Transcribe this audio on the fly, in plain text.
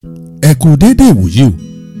ẹ kú déédéé ìwòyí o.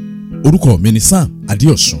 Orúkọ mi ni Sam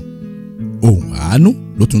Adéọ̀sùn. Ohùn àánú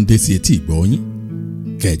ló tún dé sí etí ìgbọ́ yín.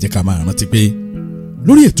 Kẹ́ ẹ jẹ́ ká máa rántí pé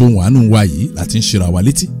lórí ètò ohùn àánú wa yìí láti ń ṣera wa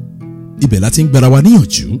létí, ibẹ̀ láti ń gbára wa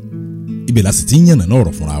níyànjú, ibẹ̀ la sì ti ń yànnàná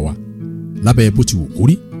ọ̀rọ̀ fúnra wa. Lábẹ́ bó ti wù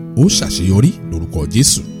kórí, ó ṣàṣeyọrí lórúkọ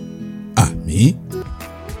Jésù. Àmín.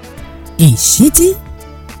 Ìṣítí,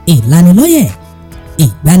 ìlanilọ́yẹ̀,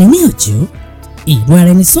 ìgbaniníyànjú, ìró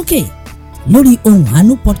ara ẹni sókè lórí ohùn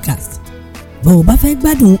àánú podcast. Bó o bá fẹ́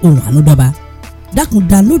gbádùn ohùn àánú dọ́ba, dákun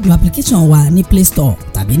download application wa ní Play Store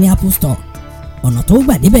tàbí ní Apple Store. Ọ̀nà tó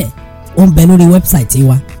gbà débẹ̀ ó ń bẹ lórí wẹ́bsáìtì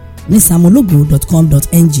wa ní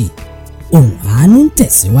samologo.com.ng. Ohùn àánú ń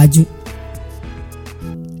tẹ̀síwájú.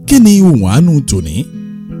 Kí ni ohùn àánú tòní?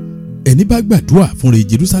 Ẹni bá gbàdúrà fúnre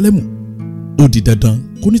Jerúsálẹ́mù, ó di dandan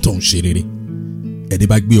kó nítọ̀hún ṣe rere. Ẹni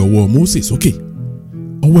bá gbé ọwọ́ Mósè sókè,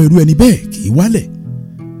 ọwọ́ irú ẹni bẹ́ẹ̀ kì í wálẹ̀.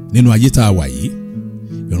 Nínú ayé tá a wà yìí,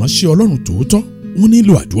 ìránṣẹ́ Ọlọ́run tòótọ́ wọ́n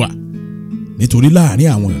nílò àdúrà. Nítorí láàárín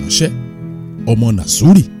àwọn ìránṣẹ́, ọmọ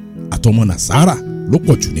Nàsúrì àtọmọ Nàsárà ló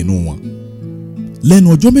pọ̀ jù nínú wọn. Lẹ́nu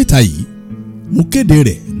ọjọ́ mẹ́ta yìí, mo kéde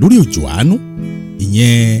rẹ̀ lórí òjò àánú,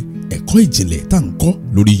 ìyẹn ẹ̀kọ́ ìjìnlẹ̀ tá à ń kọ́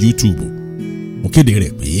lórí YouTube. Mo kéde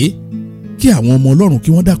rẹ̀ pé kí àwọn ọmọ Ọlọ́run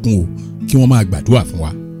kí wọ́n dákun o, kí wọ́n máa gbàdúrà fún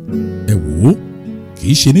wa. Ẹ wò ó, kì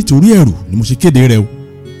í ṣe nítorí ẹ̀rù ni mo ṣe kéde rẹ̀ o,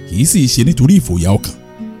 kì í sì ṣe nítorí ìfòyà ọkàn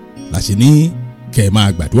la ṣe ní kẹ́ ẹ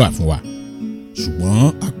máa gbàdúrà fún wa.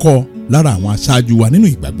 Ṣùgbọ́n a kọ́ lára àwọn aṣáájú wa nínú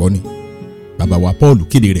ìgbàgbọ́ ni. Bàbá wa Paul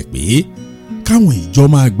kéde rẹ̀ pé káwọn ìjọ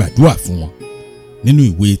máa gbàdúrà fún wọn. Nínú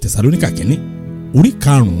ìwé Tẹsalóníkà kínní orí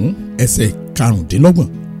 5 ẹsẹ̀ 25,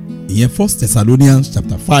 ìyẹn 1 Thessalonians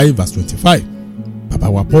chapter 5 verse 25. Bàbá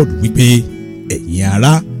wa Paul wípé ẹ̀yin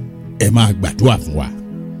ará, ẹ máa gbàdúrà fún wa.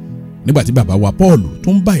 Nígbàtí bàbá wa Paul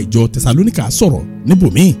tó ń bá ìjọ Tẹsalóníkà sọ̀rọ̀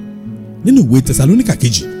níbòmíì, nínú ìwé Tẹsalóníkà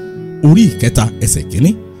kejì orí 3 ẹsẹ̀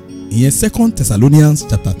 1, ìyẹn 2 Thessalonians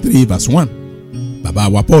chapter 3 verse 1. Bàbá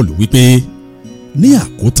wa Paul wípé ní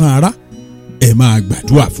àkótán ará, ẹ máa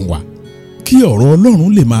gbàdúrà fún wa kí ọ̀rọ̀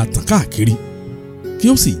Ọlọ́run lè máa tàn káàkiri, kí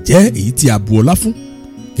ó sì jẹ́ èyí tí a bu ọlá fún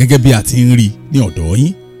gẹ́gẹ́ bí a ti ń rí ní ọ̀dọ̀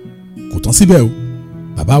yín. Kò tán síbẹ̀ o,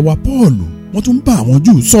 bàbá wa Paul wọ́n tún bá àwọn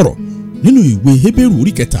Júù sọ̀rọ̀ nínú ìwé Hébérù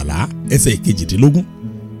orí 13 ẹsẹ̀ 18,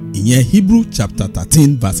 ìyẹn Hebrew chapter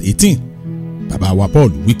 13 verse 18. Bàbá wa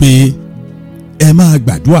Paul wípé ẹ máa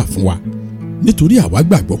gbàdúrà fún wa nítorí àwa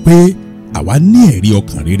gbàgbọ́ pé àwa ní ẹ̀rí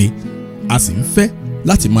ọkàn rere, a sì ń fẹ́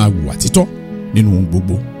láti máa hùwà títọ́ nínú ohun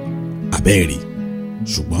gbogbo. Àbẹ́ẹ̀rí,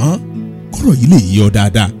 ṣùgbọ́n kọ́rọ̀ yìí lè yí ọ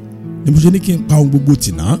dáadáa ni mo ṣe ní kí n pa ohun gbogbo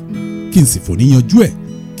tì náà, kí n sì fòníyanjú ẹ̀,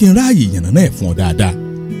 kí n ráàyè yànnàná ẹ̀ fún ọ dáadáa.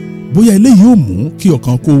 Bóyá eléyìí ó mú kí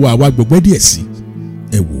ọkàn kó wa gbọgbẹ́ díẹ̀ sí.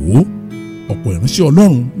 Ẹ wò ó, ọ̀pọ̀ ìránṣẹ́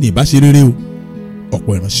Ọlọ́run ní ìbá ṣe rere o,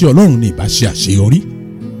 ọ̀pọ̀ ìránṣẹ́ Ọlọ́run ní ìbá ṣe àṣeyọrí.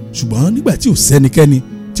 Ṣùgbọ́n nígbà tí ò sẹ́nikẹ́ni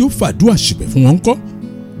tí ó fàdúrà ṣìpẹ̀ fún wọn ńkọ́,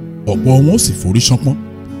 ọ̀pọ̀ wọn ó sì forí ṣánpọ́n.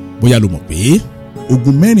 Bóyá lo mọ̀ pé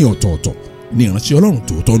ogun 4 ọ̀tọ̀ọ̀tọ̀ ni ìránṣẹ́ Ọlọ́run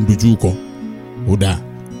tòótọ́ ń dojú kọ. Ó dáa,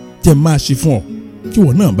 jẹ́ máa ṣe fún ọ kí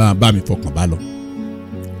wọn náà bá mi fọkàn bá lọ.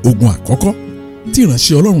 Ogun àkọ́kọ́ tí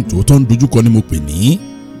ìránṣẹ́ Ọlọ́run tòótọ́ ń dojú kọ ni mo pè ní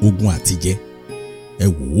ogun àtijẹ. Ẹ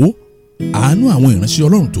wò ó, àánú àwọn ìránṣẹ́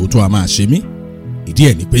Ọlọ́run tòótọ́ a máa ṣe mí. Ìdí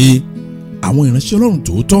ẹ̀ ni pé àwọn ìránṣẹ́ Ọlọ́run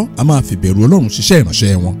tòótọ́ a máa fi bẹ̀rù Ọlọ́run ṣiṣẹ́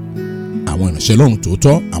ìránṣẹ́ wọn. Àwọn ìránṣẹ́ Ọlọ́run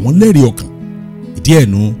tòótọ́ àwọn lẹ́rìí ọkàn. Ìdí ẹ̀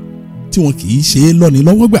nu tí wọn kì í ṣe é lọ́ni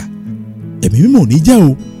lọ́wọ́ gbà. Ẹ̀mí mímọ́ ò ní jẹ́ o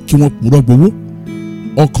kí wọ́n purọ́ gbowó.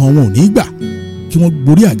 Ọkàn wọn ò ní gbà kí wọ́n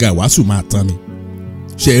gborí àga ìwàásù máa tán ni.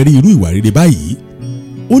 Ṣé rí irú ìwà rere báyìí?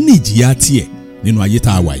 Ó ní ìjìyà tiẹ̀ nínú ayé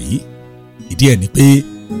tá a wà yìí. Ìdí ẹ̀ ni pé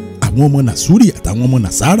àwọn ọmọ Nàsúrì àtàwọn ọmọ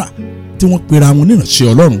Nàsárà tí wọ́n pera wọn níránṣẹ́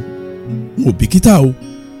Ọlọ́run, wọn ò bìkítà o.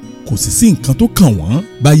 Kò sì sí nǹkan tó kàn wọ́n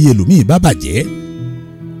báyé ẹlòmíì bá bàjẹ́.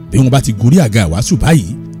 Bí wọ́n bá ti gorí àga ìwàásù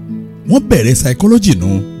báyìí, wọ́n bẹ̀rẹ̀ psychology nù.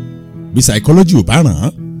 Bí psychology ò bá ràn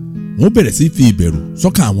án, wọ́n bẹ̀rẹ̀ sí fi ìbẹ̀rù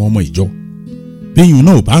sọ́kàn àwọn ọmọ ìjọ. Bí ìyún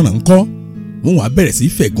náà ò bá ràn án kọ́, wọ́n wá bẹ̀rẹ̀ sí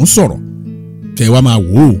fẹ̀gún sọ̀rọ̀. Kẹ́ wá máa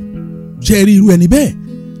wò ó, ṣé rí irú ẹni bẹ́ẹ̀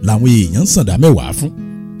làwọn èèyàn ń sàndá mẹ́wàá fún.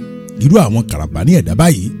 Irú àwọn kàràǹbání ẹ̀dá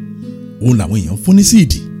báyìí, òun làwọn èèyàn fún ní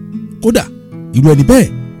síìdì. Kódà irú ẹni bẹ́ẹ̀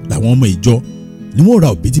làwọn ọmọ ìjọ ni wọ́n ra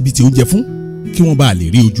òbítíbitì oúnjẹ fún kí wọ́n bá lè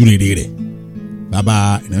rí ojú rere rẹ̀. Bàbá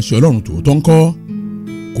ìránṣẹ́ Ọlọ́run tòótọ́ ńkọ́,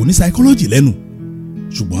 kò ní psychology lẹ́nu,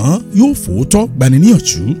 ṣùgbọ́n yóò fòótọ́ gbani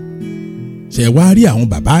níyànjú. Ṣé wá rí àwọn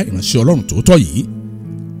bàbá ìránṣẹ́ Ọlọ́run tòótọ́ yìí,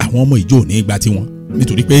 àwọn ọmọ ìjọ ò ní gba tiwọn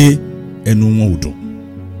nítorí pé ẹnu wọn ò dùn.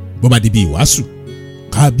 Bó bá débi ìwàásù,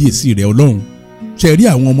 kábíyèsí rẹ̀ Ọlọ́run. Ṣé rí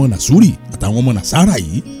àwọn ọmọ Nàsúrì àtàwọn ọmọ Nàsárà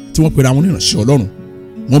yìí tí wọ́n pera wọn níránṣẹ́ Ọlọ́run,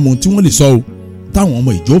 wọ́n mọ ohun tí wọ́n lè sọ o táwọn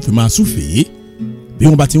ọmọ ìjọ fi máa súfèé bí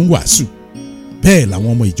wọ́n bá ti ń wàásù. Bẹ́ẹ̀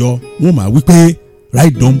làwọn ọmọ ìjọ wọ́n máa wí pé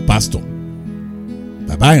right down pastor.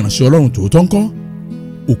 bàbá ìránṣẹ́ Ọlọ́run tòótọ́ ńkọ́?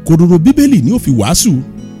 Òkodoro Bíbélì ni ó fi wàásù,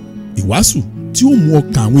 ìwàásù tí ó mú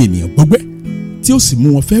ọkàn àwọn ènìyàn gbọgbẹ́ tí ó sì mú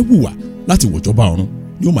wọn fẹ́ hùwà láti wọ̀jọba ọ̀run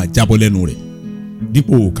ni ó máa jábọ́ lẹ́nu rẹ̀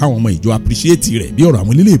dípò káwọn ọmọ ìjọ appreciate rẹ̀ bí ọ̀rọ̀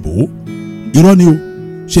àwọn ilé ìbò. Irọ́ ni o,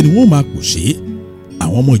 ṣe ni wọ́n máa pòṣé.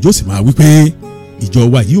 Àwọn ọmọ ìjọ sì máa wí pé ìjọ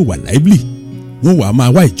wa yìí ò wà lively, wọ́n wà á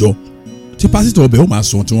máa wá ìjọ tí pásítọ̀ ọbẹ̀ ó máa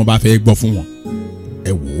sọ tí wọ́n bá fẹ́ gbọ́ fún wọn.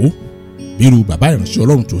 Ẹ wò ó, bírú bàbá ìránṣẹ́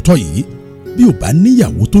Ọlọ́run tòótọ́ yìí bí ò bá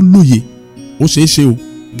níyàwó tó lóye, ó ṣeé ṣe o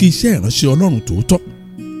kí iṣẹ́ ìránṣẹ́ Ọlọ́run tòótọ́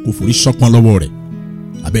kò forí ṣánpọ́n lọ́wọ́ rẹ̀.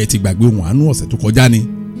 Abẹ́ ti gbàgbé ohun àánú ọ̀sẹ̀ tó kọjá ni,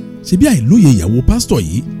 ṣe bí àìlóye ìyàwó pásítọ̀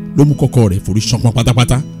yìí ló mú kọ́kọ́ rẹ̀ forí ṣánpọ́n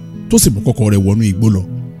pátápátá tó sì mú kọ́kọ́ rẹ̀ wọnú igbó lọ,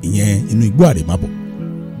 ìyẹn inú igbó àrèmábọ̀.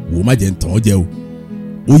 Wò ó má jẹ́ ń tàn ọ́ jẹ o,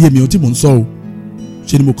 ó yé mi ohun tí mò ń sọ o.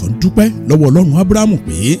 Ṣe ni mo kàn ń dúpẹ́ lọ́wọ́ Ọlọ́run Ábúráhámù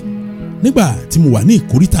pé nígbà tí mo wà ní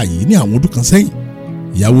ìkóríta yìí ní àwọn ọdún kan sẹ́yìn,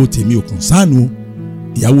 ìyàwó tèmi ò kàn sáànù o,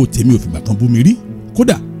 ìyàwó tèmi ò fìgbà kan bú mi rí,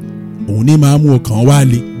 kódà òun ní máa mú ọkàn wá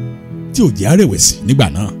le tí ò jẹ́ àrẹ̀wẹ̀sì nígbà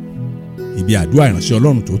náà. Ibi àdúrà ìránṣẹ́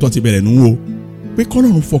Ọlọ́run tòótọ́ ti bẹ̀rẹ̀ nù o, pé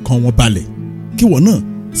kọ́lọ́run fọkàn wọn balẹ̀ kí wọn náà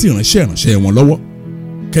sì ránṣẹ́ wọn lọ́wọ́.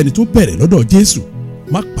 Kẹ́ni tó bẹ̀rẹ̀ lọ́dọ̀ Jésù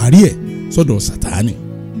má parí ẹ̀ sọ́dọ̀ Sátánì.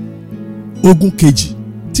 Ogun kejì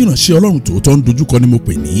tí ìránṣẹ́ Ọlọ́run tòótọ́ ń dojúkọ ni mo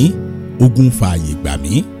pè ní ogun fààyè gbà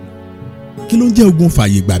mí. Kí ló ń jẹ́ ogun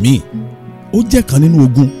fààyè gbà mí? Ó jẹ́ kan nínú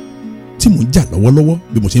ogun tí mò ń jà lọ́wọ́lọ́wọ́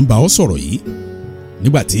bí mo ṣe ń bá ọ sọ̀rọ̀ yìí.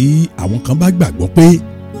 Nígbà tí àwọn kan bá gbàgbọ́ pé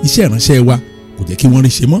iṣẹ́ ìránṣẹ́ wa kò jẹ́ kí wọ́n rí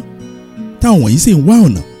ṣe mọ́, táwọn wọ̀nyí sì ń wá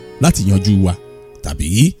ọ̀nà láti yanjú wa tàbí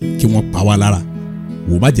kí wọ́n pa wá lára.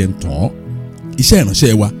 Wò má jẹ́ ń tàn ọ́, iṣẹ́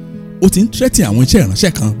ìránṣẹ́ wa ó ti ń tẹ́tí àwọn iṣẹ́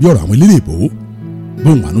ìránṣẹ́ kan bí ọ̀rọ̀ àwọn eléré ìbò.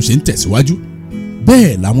 Bóun àánú ṣe ń tẹ̀síwájú,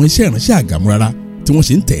 bẹ́ẹ̀ làwọn iṣẹ́ ìránṣẹ́ àgàmúrara tí wọ́n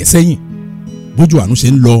ṣe ń tẹ̀ ẹ́ sẹ́yìn. Bójú àánú ṣe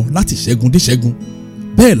ń lọ láti ṣẹ́gun dé ṣẹ́gun,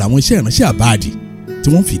 bẹ́ẹ̀ làwọn iṣẹ́ ìránṣẹ́ àbáàdì tí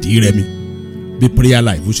wọ́n fìdí rẹmi. Bí prayer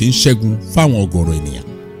life ṣe ń ṣẹ́gun fáwọn ọgọ́rọ̀ ènìyàn,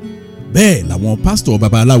 bẹ́ẹ̀ làwọn pásítọ̀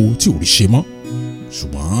babaláwo tí ò rí ṣe mọ́.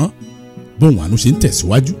 Ṣùgbọ́n bóun àánú ṣe ń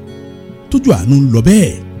tẹ̀síwájú, tójú àánú ń lọ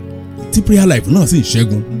bẹ́ẹ̀ tí prayer life náà sì ń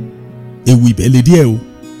ṣẹ́gun, ewu ibẹ̀ le díẹ̀ o.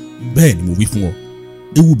 Bẹ́ẹ̀ ni mo wí fún ọ,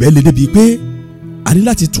 ewu ibẹ̀ le débi pé a ní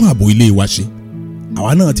láti tún ààbò ilé wa ṣe.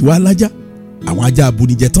 Àwa náà ti wá lájá, àwọn ajá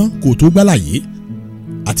abunijẹ tán kò tó gbálàyé,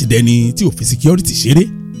 àti dẹni tí ò fi security ṣeré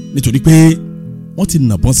nítorí pé wọ́n ti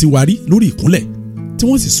nàbọ́n sí wa rí lórí ìkúnlẹ̀ tí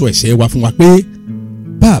wọ́n sì sọ ẹ̀ṣẹ̀ wa fún wa pé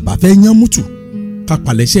bá a bá fẹ́ yán mútù ká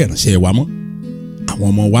palẹ̀ṣẹ̀ ìránṣẹ́ wa mọ́. Àwọn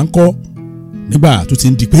ọmọ wa ń kọ́ nígbà tó ti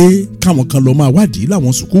ń di pé káwọn kan lọ máa wádìí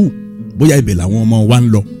láwọn sùkúù bóyá ibẹ̀ làwọn ọmọ wa ń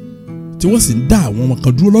lọ, tí wọ́n sì ń dá àwọn ọmọ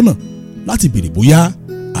kan dúró lọ́nà láti béèrè bóyá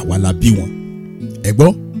àwa la bí wọn. Ẹ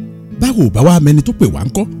gbọ́, báwo bá wá mẹni tó pè wá ń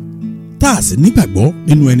kọ́ tá a sì nígbàgbọ́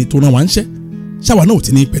nínú ẹni tó rán wa ń ṣẹ́, ṣáwa náà ò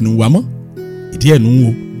ti ní pẹ̀lú wa mọ́. Ìdí ẹ̀ nù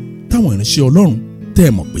o táwọn ìránṣẹ́ Ọlọ́run tẹ́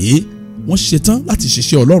ẹ mọ̀ pé wọ́n ṣetán láti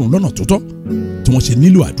ṣiṣẹ́ Ọlọ́run lọ́nà tó tọ́ tí wọ́n ṣe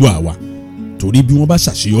nílò àdúrà wa, torí bí wọ́n bá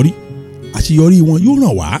ṣàṣeyọrí, àṣeyọrí wọn yóò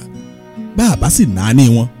ràn wá. Bá a bá sì náání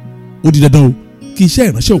wọn, ó di dandan o kí iṣẹ́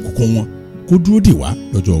ìránṣẹ́ òkùnkùn wọn kó dúró dè wá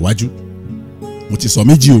lọ́jọ́ iwájú. Mo ti sọ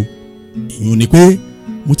méjì o, ìyún ni pé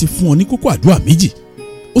mo ti fún ọ ní kókó àdúrà méjì,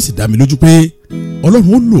 ó sì dá mi lójú pé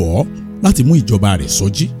Ọlọ́run ó lò ọ́ láti mú ìjọba rẹ̀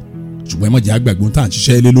sọjí. Ṣùgbọ́n ẹ má jẹ́ àgbàgbọ́ tá à ń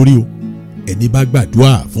ṣiṣẹ́ lé lórí o. Ẹni bá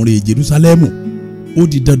gbàdúrà fúnre Jerúsálẹ́mù, ó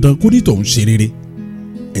di dandan kó ní tòun ṣe rere.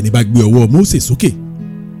 Ẹni bá gbé ọwọ́ Mósè sókè,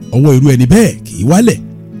 ọwọ́ irú ẹni bẹ́ẹ̀ kì í wálẹ̀.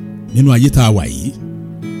 Nínú ayé tá a wà yìí,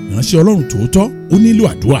 ìránṣẹ́ Ọlọ́run tòótọ́ ó nílò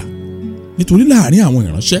àdúrà, nítorí láàárín àwọn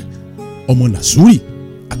ìránṣẹ́, ọmọ Nàsúrì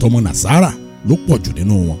àtọmọ Nàsárà ló pọ̀ jù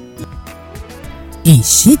nínú wọn.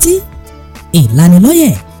 Ìṣítí,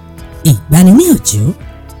 ìlanilọ́yẹ̀, ìgbaniníyànjú,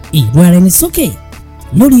 ìrú-ara-ẹni-sókè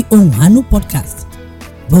lórí Ohùn Àánú podcast.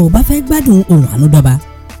 Bó o bá fẹ́ gbádùn Ohùn Àánú dọ́ba,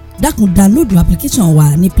 dákun download application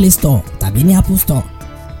wa ní Play Store tàbí ní Apple Store.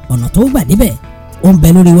 Ọ̀nà tó gbà débẹ̀ ó ń bẹ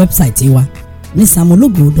lórí wẹ́bsáìtì wa ní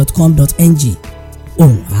samologo.com.ng.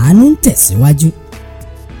 Ohùn Àánú ń tẹ̀síwájú.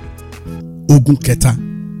 Ogun kẹta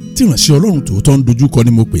tí ìránṣẹ́ Ọlọ́run tòótọ́ ń dojúkọ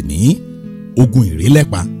ni mo pè ní ogun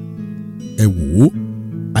ìrélẹ́pa. Ẹ wò ó,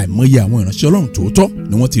 àìmọye àwọn ìránṣẹ́ Ọlọ́run tòótọ́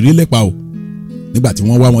ni wọ́n ti rí lẹ́pa o. Nígbà tí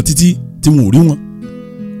wọ́n wá wọn títí tí wọn ò rí wọn,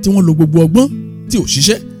 tí wọ́n lo gbogbo ọgbọ́n tí ò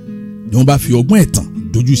ṣiṣẹ́, ni wọ́n bá fi ọgbọ́n ẹ̀tàn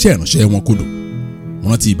dojú iṣẹ́ ìránṣẹ́ wọn kodò. Wọ́n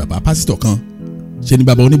rántí bàbá pásítọ̀ kan, ṣe ni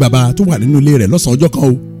bàbá oníbàbá tó wà nínú ilé rẹ̀ lọ́sàn-án ọjọ́ kan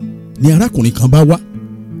o, ni arákùnrin kan bá wá.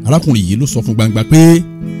 Arákùnrin yìí ló sọ fún gbangba pé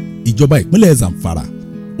ìjọba ìpínlẹ̀ Zamfara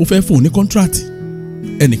ó fẹ́ fún un ní kọ́ńtíráàtì.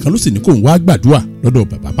 Ẹnìkan ló sì ní kó ń wá gbàdúrà lọ́dọ̀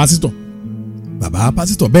bàbá pásítọ̀. Bàbá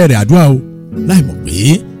pásítọ̀ bẹ̀rẹ̀ àdúrà o, láì mọ̀ pé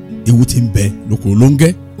ewu ti ń bẹ lóko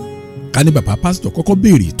lóńgẹ́. Ká ní bàbá pásítọ̀ kọ́kọ́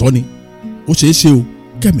béèrè ìtọ́ni, ó ṣeé ṣe o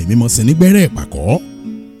kẹ́mi mímọ́ sí ní gbẹ́rẹ́ ìpàkọ́.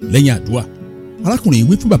 Lẹ́yìn àdúrà, arákùnrin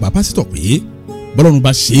wí fún bàbá pásítọ̀ pé bọ́lọ́run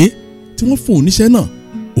bá ṣe é tí wọ́n fún oníṣẹ́ náà,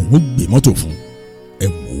 òun gbé mọ́tò fún. Ẹ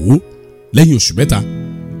ó lẹ́yìn oṣù mẹ́ta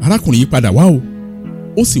arákùnrin yìí padà wá o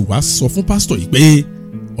ó sì wá sọ fún pásítọ̀ yìí pé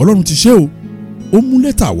Ọlọ́run ti ṣe o ó mú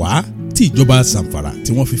lẹ́tà wá tí ìjọba Zamfara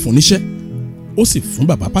tí wọ́n fi fún níṣẹ́ ó sì fún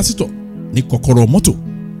bàbá pásítọ̀ ní kọ́kọ́rọ́ mọ́tò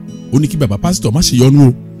ó ní kí bàbá pásítọ̀ má ṣe yọnu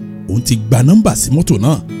o òun ti gba nọ́mbà sí mọ́tò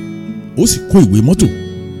náà ó sì kó ìwé mọ́tò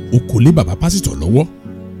ó kò lé bàbá pásítọ̀ lọ́wọ́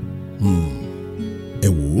ẹ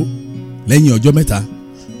wò ó lẹ́yìn ọjọ́ mẹ́ta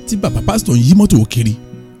tí bàbá pásítọ̀ ń yí mọ́tò kiri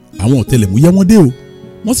àwọn ọ̀tẹlẹ̀múyẹ́ wọn dé o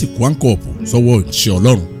wọ́n sì kó áńkọ́ọ̀pù sọ́wọ́ ìránṣẹ́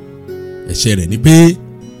Ọlọ́run ẹ̀ṣẹ̀ rẹ̀ ni pé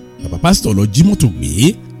bàbá pásítọ̀ lọ jí mọ́tò gbé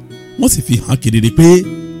wọ́n sì fi hàn kedere pé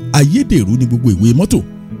ayédèrú ni gbogbo ìwé mọ́tò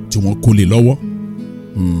tí wọ́n kó lé lọ́wọ́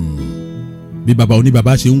bí bàbá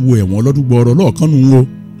oníbàbá ṣe ń wo ẹ̀wọ̀n ọlọ́dún gbọ́ọ̀rọ̀ lọ́ọ̀kan nù ú o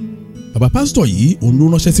bàbá pásítọ̀ yìí òun ló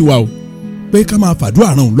ránṣẹ́ sí wa o pé ká máa fàdúrà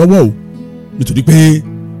ràn òun lọ́wọ́ o nítorí pé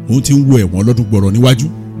òun ti ń wo ẹ̀wọ̀n ọlọ́dún gbọ́ọ̀rọ̀ níwájú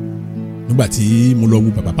nígbà tí mo lọ wo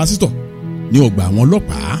bàbá pásítọ̀ ní ọgbà àwọn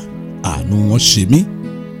ọlọ́pàá àánú wọn ṣe mí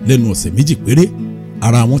lẹ́nu ọ̀sẹ̀ méjì péré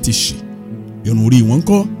ara wọn ti ṣì irun orí wọn ń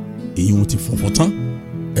kọ́ èyí wọn ti funfun tán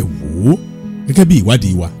ẹ wò ó gẹ́gẹ́ bí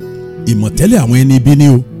ìwádìí wa ìmọ̀tẹ́lẹ̀ àwọn ẹni ibi ni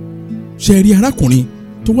o ṣe rí arákùnrin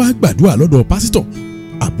tó wá gbàdúrà lọ́dọ̀ pásítọ̀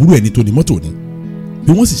àbúrò ẹni tó ní mọ́tò ni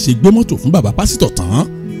bí wọ́n sì ṣe gbé mọ́tò fún bàbá pásítọ̀ tán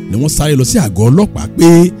ni wọ́n sáré lọ sí àgọ́ ọlọ́pàá pé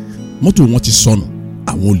mọ́tò wọn ti sọnù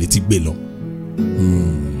àwọn olè ti gbé lọ.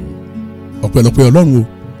 ọpẹ́lọpẹ́ Ọlọ́run o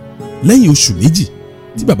lẹ́yìn oṣù méjì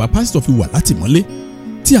tí bàbá pásítọ̀ fi wà látìmọ́lé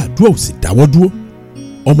tí àdúrà ò sì dáwọ́ dúró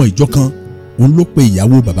ọmọ ìjọ kan òun ló pe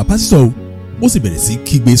ìyàwó bàbá pásítọ̀ o ó sì bẹ̀rẹ̀ sí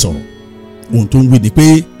kígbe sọ̀rọ̀ ohun tó ń wí ni pé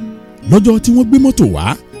lọ́jọ́ tí wọ́n gbé mọ́tò wá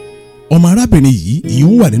ọmọ arábìnrin yìí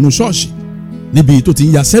ìyún wà nínú ṣọ́ọ̀ṣì níbi tó ti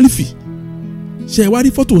ń ya sẹ́lífì ṣe wá rí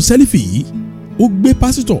fọ́tò sẹ́lífì yìí ó gbé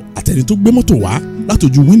pásítọ̀ àtẹni tó gbé mọ́tò wá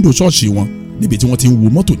látòjú wíńdò ṣọ́ọ̀ṣì wọn níbi tí wọ́n ti ń wo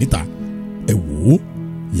mọ́tò níta ẹ wò ó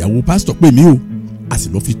ìyàwó pásítọ̀ pè mí o a sì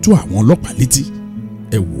lọ fi tó àwọn ọlọ́pàá létí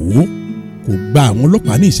ẹ wò ó kò gba àwọn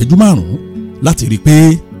ọlọ́pàá ní ìṣẹ́jú márùn-ún láti rí i pé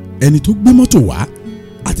ẹni tó gbé mọ́tò wá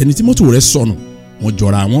àtẹni tí mọ́tò rẹ̀ sọnù wọ́n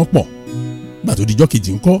jọra wọn pọ̀ gbà tó dijọ́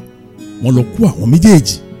kejì ńkọ́ wọ́n lọ kó àwọn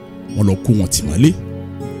méjèèjì wọ́n lọ kó wọn tì mọ́lé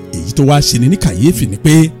èyí tó wá ṣe ni ní kàyéfì ni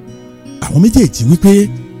pé àwọn méjèèjì wípé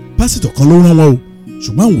pásítọ̀ kan ló rán wọn o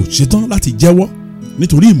ṣùgbọ́n àwọn ò ṣetán láti jẹ́wọ́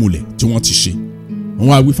nítorí ìmùlẹ̀ tí wọ́n ti ṣe wọ́n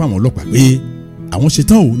wá wí fáwọn ọlọ́pàá pé àwọn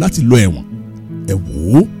ṣetán o láti lọ ẹ̀wọ̀n ẹ wò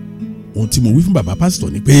ó ohun tí mo wí fún bàbá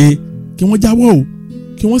pásítọ̀ ni pé kí wọ́n jáwọ́ o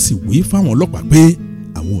kí wọ́n sì wí fáwọn ọlọ́pàá pé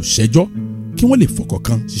àwọn ò ṣẹjọ́ kí wọ́n lè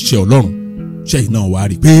fọkànkan ṣiṣẹ́ Ọlọ́run ṣẹ́yìn náà wá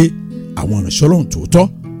rí i pé àwọn ìránṣẹ́ Ọlọ́run tòótọ́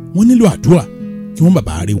wọ́n nílò àdúrà kí wọ́n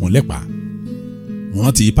bàbá rí wọn lẹ́pàá wọ́n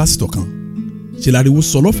rántí pásítọ̀ kan ṣe láriwo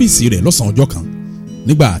sọ lọ́fíìsì rẹ̀ lọ́sàn-án ọjọ́ kan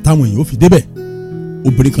nígbà táwọn èèyàn ò fi débẹ̀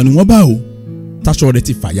obìnrin kan ni wọ́n bá o táṣọ rẹ̀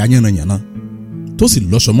ti fàya yánnayànna tó sì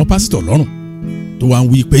lọ́ṣọ mọ́ pásítọ̀ lọ́rùn tó wá ń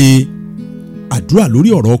wí pé àdúrà lórí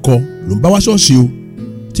ọ̀rọ̀ ọkọ ló ń bá wá ṣọ́ọ̀ṣì o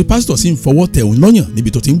tí pásítọ̀ sì ń fọwọ́ tẹ̀ òun lọ́yàn níbi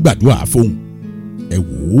tó ti ń gbàdúrà fóun ẹ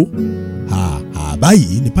wò ó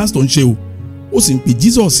báyìí ni pásítọ̀ ń ṣe o ó sì ń pe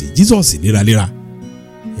jísọ̀sì léraléra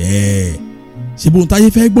ṣe bóun táyé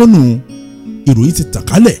fẹ́ gbọ́nù ìròyìn ti tàn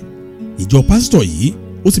kálẹ̀ ìjọ pásítọ̀ yìí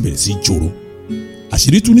ó sì bẹ̀rẹ̀ sí í jòrò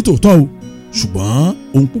àṣírí tú ní tòótọ́ o ṣùgbọ́n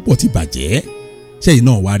ohun púpọ̀ ti bàjẹ́ ṣẹ́yìn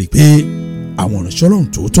náà wá rí i pé àwọn ìránṣẹ́ Ọlọ́run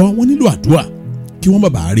tòótọ́ wọ́n nílò àdúrà kí wọ́n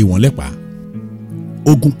bàbá rí wọn lẹ́pàá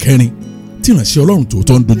ogun kẹrin tí ìránṣẹ́ Ọlọ́run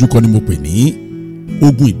tòótọ́ ń dojúkọ ni mo pè ní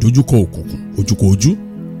ogun ìdojúkọ òkùnkùn ojúkọ ojú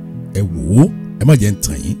ẹ wò ó ẹ má jẹ́ ń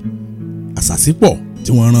tàn yín àṣàsí pọ̀ tí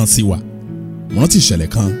wọ́n rán sí wa wọ́n ti ìṣẹ̀lẹ̀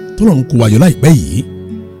kan tọ́lọ́run kó wa yọ láìpẹ́ yìí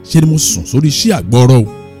ṣé ni mo sùn sórí iṣẹ́ àgbọ̀rọ̀ o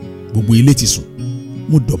gbogbo ilé ti sùn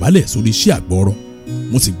mo dọ̀bálẹ̀ sórí iṣẹ́ àgbọ̀rọ̀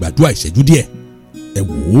mo sì gbàdúrà ìṣẹ́jú díẹ̀ ẹ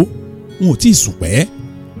wò ó n ò tí ì sùn pẹ́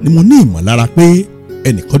ni mo ní ìmọ̀lára pé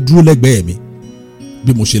ẹnìkan dúró lẹ́gbẹ̀ẹ́ mi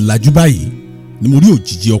bí mo ṣe lajú báyìí ni mo rí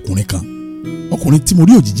òjìji ọkùnrin tí mo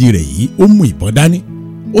rí òjìji rẹ̀ yìí ó mú ìbọn dání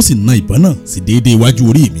ó sì na ìbọn náà sí déédéé iwájú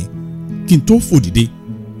orí mi kí n tó fò dìde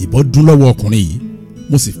ìbọn dún lọ́wọ́ ọkùnrin yìí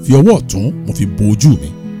mo sì fi ọwọ́ ọ̀tún mo fi bo ojú mi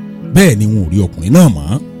bẹ́ẹ̀ ni wọn ò rí ọkùnrin náà mọ́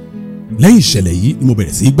lẹ́yìn ìṣẹ̀lẹ̀ yìí ni mo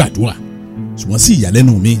bẹ̀rẹ̀ sí í gbàdúrà ṣùgbọ́n sí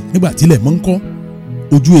ìyàlẹ́nu mi nígbà tí ilẹ̀ mọ́ ń kọ́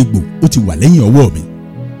ojú egbò ó ti wà lẹ́yìn ọwọ́ mi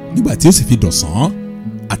nígbà tí ó sì fi dọ̀sán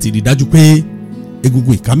àti rí dájú pé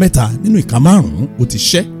egungun ìka mẹ́ta nínú ìka márùn-ún ó ti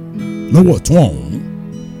ṣẹ́ lọ́wọ́ ọ̀tún ọ̀hún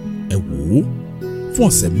ẹ wò ó fún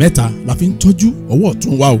ọ̀sẹ̀ mẹ́ta la fi ń tọ́jú ọwọ́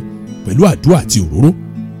ọ̀tún wa o pẹ̀lú àdúrà àti òróró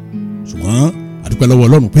ṣùgbọ́n àdúpẹ́ lọ́wọ́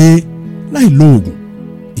Ọlọ́run pé láì lo oògùn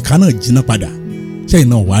ìka náà jiná padà ṣẹ́yìn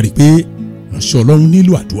náà wá rí i pé ìránṣẹ́ Ọlọ́run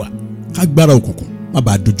nílò àdúrà kágbára òkùnkùn má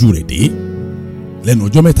bàa dojú rẹ̀ dé lẹ́nu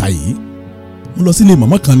ọjọ́ mẹ́ta yìí mo lọ sílé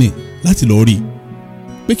màmá kan ní láti lọ rí i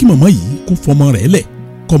pé kí màmá yìí kó fọmọ rẹ̀ lẹ̀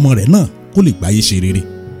kọ́mọ rẹ̀ náà kó lè gbáyé ṣe rere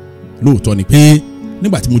lóòótọ́ ni pé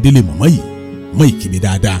nígbà tí mo délé màmá yìí mọ ìkíni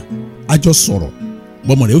dáadáa a jọ sọ̀rọ̀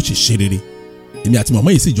bọ́mọ rẹ̀ ó sì ṣe rere èmi àti màmá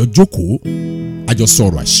yìí sì jọ jókòó a jọ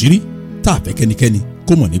sọ̀rọ̀ àṣírí tá a fẹ́ kẹ́nikẹ́ni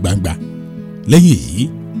kó mọ̀ ní gbangba. lẹ́yìn èyí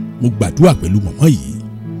mo gbàdúrà pẹ̀lú màmá yìí,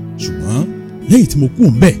 ṣùgbọ́n lẹ́yìn tí mo kú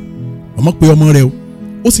ń bẹ̀, màmá pe ọmọ rẹ̀ o,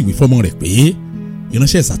 ó sì wí fọmọ rẹ̀ pé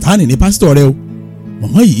ìránṣẹ́ Sátánì ni pásítọ̀ rẹ̀ o.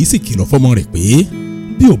 màmá yìí sì kìlọ̀ fọmọ rẹ̀ pé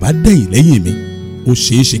bí ò bá dẹ̀yìn lẹ́yìn mi ó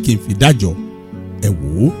ṣeé ṣe kí n fi dájọ́. ẹ wò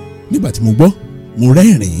ó, nígbà tí mo gbọ́ mo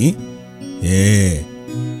rẹ́rìn-ín.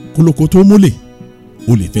 kólókó tó mólè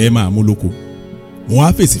o lè fẹ́ máa mólóko. mo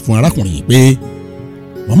wá fèsì fún arákùnrin yìí pé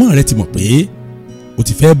màmá rẹ ti mọ̀ pé o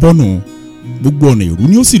ti fẹ́ bọ́nù, gbogbo ọ̀nà ìrú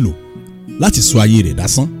ni ó sì lò láti sọ ayé rẹ̀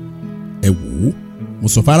dasán. ẹ wò ó, mo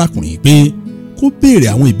sọ fún arákùnrin yìí pé kó béèrè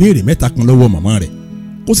àwọn ìbéèrè 3 kan lọ́wọ́ màmá rẹ̀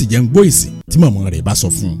kó sì jẹ́ ń gbọ́ èsì tí màmá rẹ̀ bá sọ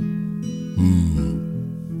fún un.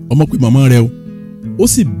 ọmọ pé màmá rẹ̀ ó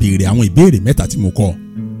sì béèrè àwọn ìbéèrè 3 tí mo kọ́.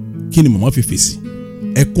 kí ni màmá fi fèsì?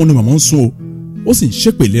 ẹkún ni màmá ń sun o, ó sì ń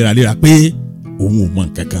ṣépè léraléra pé òun ò mọ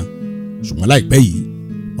nǹkan kan. ṣùgbọ́n láìpẹ́ yìí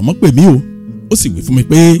màmá pè mí o, ó sì wí fún mi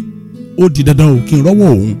pé ó di dandan o kí n rọ́wọ́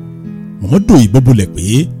òun. màmá dòyìn bóbulẹ̀ pé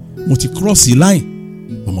mo ti cross line.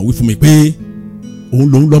 màmá wí fún mi pé òun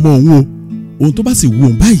lòun lọ́mọ òun o, ohun tó bá sì wù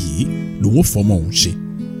òun báyìí lòun ò fọmọ òun ṣe.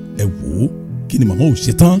 ẹ wò ó, kí ni màmá ò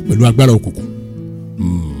ṣe tán pẹ̀lú agbára òkùnkùn.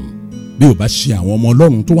 bí ò bá ṣe àwọn ọmọ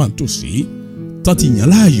Ọlọ́run tó wà nítòsí tán ti yàn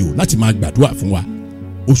láàyò láti máa gbàdúrà fún wa,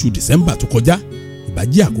 oṣù December tó kọjá ìbá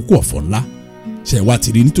jẹ́ àkókò ọ̀fọ̀ ńlá. ṣe wá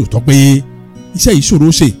ti rí nítòótọ́ pé iṣẹ́ yìí ṣòro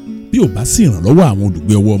ṣe bí ò bá sí ìrànlọ́wọ́ àwọn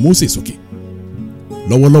olùgbé ọwọ́ Mósè sókè.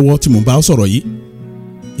 lọ́wọ́lọ́wọ́ tí mo bá ọ sọ̀rọ̀ yìí,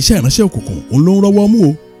 iṣẹ́ ìránṣẹ́ òkùnkùn òun ló ń rọ́wọ́ mú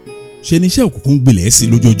o. ṣe ni iṣẹ́ òkùnkùn gbilẹ̀ sí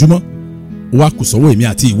lójoojúmọ́. ó wá kù sọ́wọ́ èmi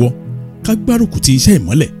àti ìwọ ká gbárùkù ti iṣẹ́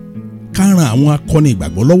ìmọ́lẹ̀, ká ran àwọn akọni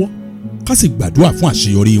ìgbàgbọ́ lọ́wọ́, ká sì gbàdúrà fún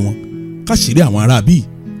àṣeyọrí wọn, ká ṣeré àwọn ará bíi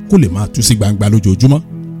kó lè máa tú sí gbangba lójoojúmọ́.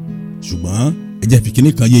 ṣùgbọ́n ẹ jẹ́ fi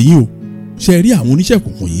kinní kan yé yín o, ṣe rí àwọn oníṣẹ́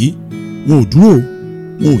òkùnkùn yìí wọn ò dúró,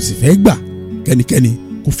 wọn ò sì fẹ́ gbà kẹ́nikẹ́ni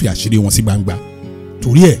kó fi àṣírí wọn sí gbangba.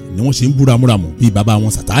 torí ẹ̀ ni wọ́n ṣe ń búramúramù bíi bàbá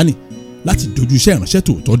wọn Sátánì láti dojú iṣẹ́ ìránṣẹ́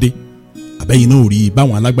tòótọ́ dé. àbẹ́yìn náà ò rí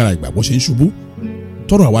báwọn alágbára ìgbàgbọ́ ṣe ń ṣubú.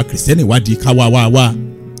 tọ́rọ̀ àwa kìrìsìtẹ́nì wá di ká wá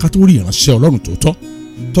ká tó rí ìránṣẹ́ Ọlọ́run tòótọ́.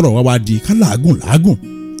 tọ́rọ̀ wá di ká làágùn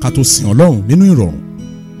ká tó sin Ọlọ́run nínú ìrọ̀rùn.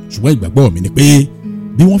 ṣùgbọ́n ìgbàgbọ́ mi ni pé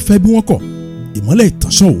bí wọ́n fẹ́ bí wọ́n kọ̀, ìmọ́lẹ̀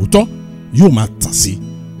ìtànṣán òótọ́ yóò máa tàn sí,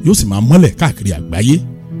 yóò sì máa mọ́lẹ̀ káàkiri àgbáyé.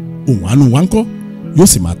 ohun àánú wa ń kọ́ yóò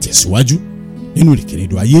sì máa tẹ̀síwájú nínú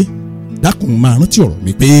ìrìnkèrindò ayé. dákun máa rántí ọ̀rọ̀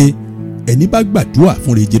mi pé ẹni bá gbàdúrà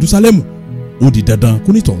fún re Jerúsálẹ́mù ó di dandan kó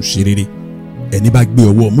nítọ̀hún ṣe rere. ẹni bá gbé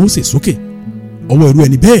ọwọ́ Mósè sókè, ọwọ́ irú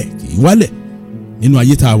ẹni bẹ́ẹ̀ kì í wálẹ̀. nínú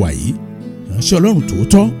ayé tá a wà yìí, ìránṣẹ́ Ọlọ́run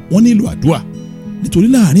tòótọ́ wọ́n nílò àdúrà, nítorí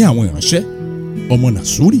láàárín àwọn ìránṣẹ́ ọmọ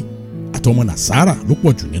Nàsúrì àtọmọ Nàsárà ló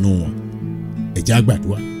pọ̀ jù nínú wọn. ẹ jẹ́ á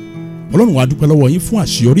gbàdúrà. Ọlọ́run wa dúpẹ́ lọ́wọ́ yín fún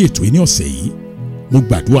àṣeyọrí ètò yìí ní ọ̀sẹ̀ yìí. mo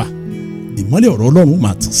gbàdúrà ìmọ́lẹ̀ ọ̀rọ̀ Ọlọ́run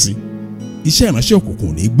máa tàn sí. iṣẹ́ ìránṣẹ́ òkùnkùn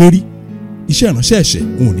ò ní gbérí, iṣẹ́ ìránṣẹ́ ẹ̀ṣẹ̀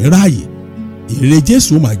ò ní ráàyè. ìrere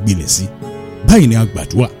Jésù máa gbilẹ̀ sí. báyìí ni a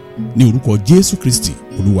gbàdúrà ní orúkọ Jésù Kristi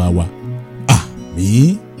Olúwa wa,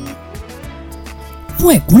 àmín.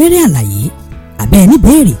 fún ẹ̀kúnrẹ́rẹ́ àlàyé àbẹ́ ẹni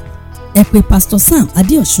béèrè ẹ pè Pastor Sam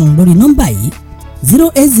Adéọ̀sùn lórí nọ́mbà yìí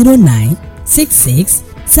 0809 66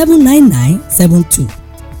 799 72.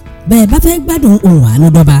 bẹ́ẹ̀ bá fẹ́ gbádùn ohùn àánú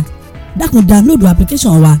dọ́ba, dákun download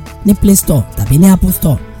application wa ní Play Store tàbí ní Apple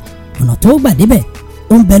Store. ọ̀nà tó gbà débẹ̀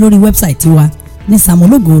ó ń bẹ lórí wẹ́bsáìtì wa ní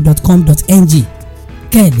samologo.com.ng.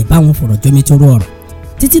 kẹ́ ẹ lè bá wọn fọ̀rọ̀ jomitoro ọ̀rọ̀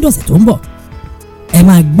títí dọ̀sẹ̀ tó ń bọ̀. ẹ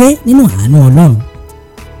máa gbé nínú àánú Ọlọ́run.